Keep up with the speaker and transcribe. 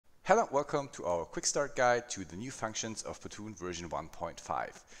Hello and welcome to our quick start guide to the new functions of Pattoon version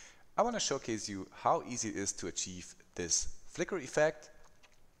 1.5. I want to showcase you how easy it is to achieve this flicker effect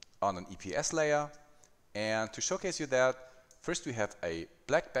on an EPS layer. And to showcase you that, first we have a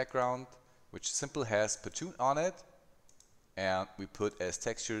black background which simply has Pattoon on it, and we put as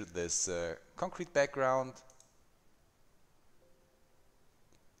texture this concrete background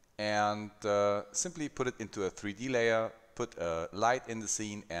and simply put it into a 3D layer, put a light in the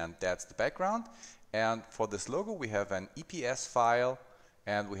scene, and that's the background. And for this logo we have an EPS file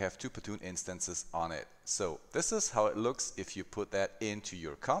and we have two Pattoon instances on it. So this is how it looks if you put that into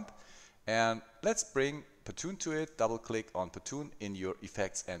your comp. And let's bring Pattoon to it. Double click on Pattoon in your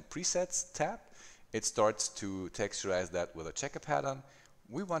Effects and Presets tab. It starts to texturize that with a checker pattern.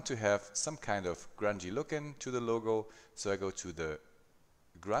 We want to have some kind of grungy look into the logo, so I go to the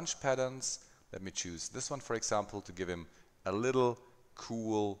grunge patterns. Let me choose this one, for example, to give him a little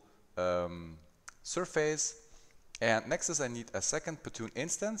cool surface. And next is I need a second Pattoon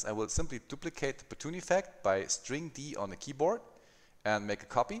instance. I will simply duplicate the Pattoon effect by string D on the keyboard and make a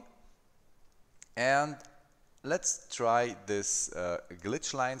copy. And let's try this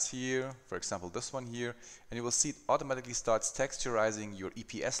glitch lines here, for example this one here, and you will see it automatically starts texturizing your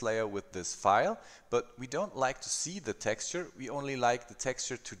EPS layer with this file. But we don't like to see the texture, we only like the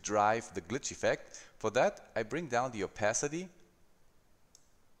texture to drive the glitch effect. For that I bring down the opacity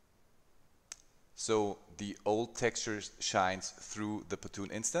so the old texture shines through the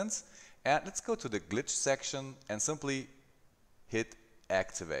Pattoon instance. And let's go to the glitch section and simply hit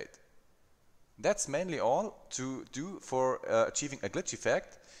activate. That's mainly all to do for achieving a glitch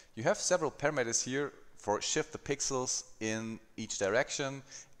effect. You have several parameters here for shift the pixels in each direction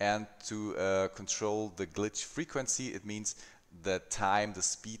and to control the glitch frequency. It means the time, the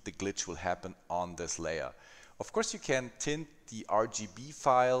speed the glitch will happen on this layer. Of course you can tint the RGB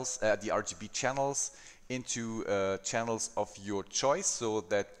files, the RGB channels into channels of your choice, so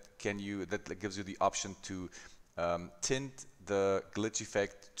that gives you the option to tint the glitch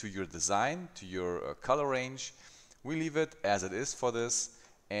effect to your design, to your color range. We leave it as it is for this.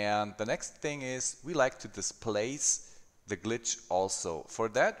 And the next thing is we like to displace the glitch also. For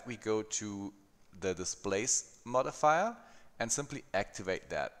that we go to the Displace modifier and simply activate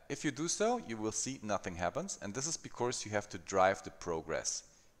that. If you do so, you will see nothing happens, and this is because you have to drive the progress.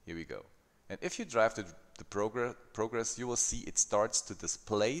 Here we go. And if you drive the progress, you will see it starts to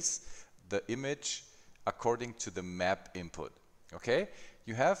displace the image according to the map input. Okay,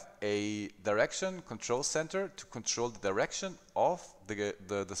 you have a direction control center to control the direction of the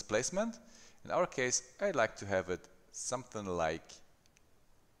displacement. In our case, I like to have it something like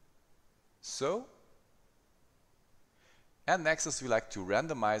so. And next is we like to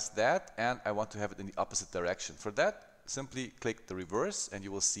randomize that, and I want to have it in the opposite direction. For that, simply click the reverse and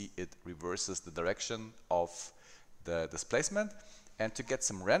you will see it reverses the direction of the displacement. And to get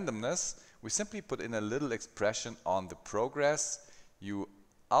some randomness, we simply put in a little expression on the progress. You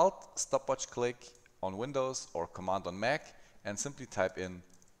Alt stopwatch click on Windows or Command on Mac and simply type in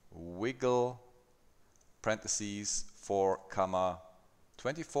wiggle parentheses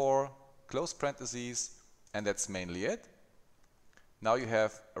 4,24 close parentheses, and that's mainly it. Now you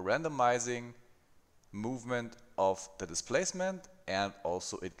have a randomizing movement of the displacement, and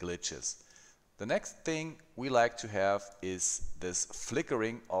also it glitches. The next thing we like to have is this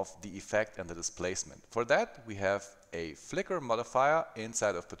flickering of the effect and the displacement. For that we have a flicker modifier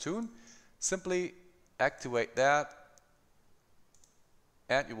inside of Pattoon. Simply activate that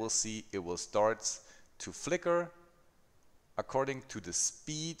and you will see it will start to flicker according to the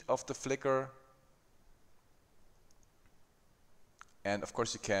speed of the flicker. And of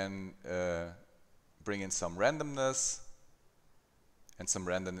course you can bring in some randomness and some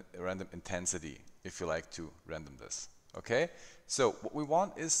random intensity if you like to random this. Okay, so what we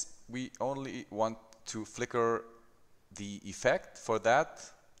want is we only want to flicker the effect. For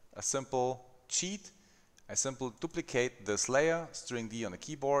that, a simple cheat. I simply duplicate this layer, string D on the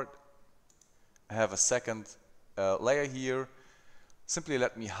keyboard. I have a second layer here. Simply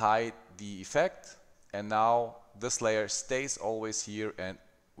let me hide the effect, and now this layer stays always here and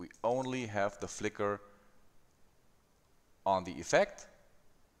we only have the flicker on the effect.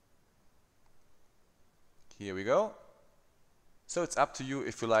 Here we go. So it's up to you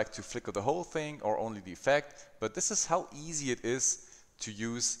if you like to flicker the whole thing or only the effect, but this is how easy it is to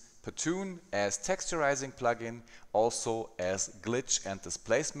use Pattoon as texturizing plugin, also as glitch and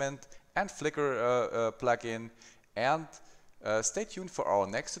displacement and flicker plugin. And stay tuned for our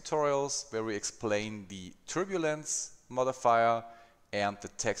next tutorials where we explain the turbulence modifier and the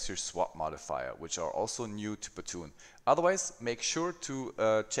texture swap modifier, which are also new to Pattoon. Otherwise, make sure to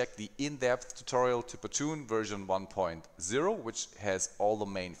check the in-depth tutorial to Pattoon version 1.0, which has all the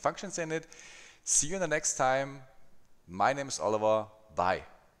main functions in it. See you in the next time. My name is Oliver. Bye.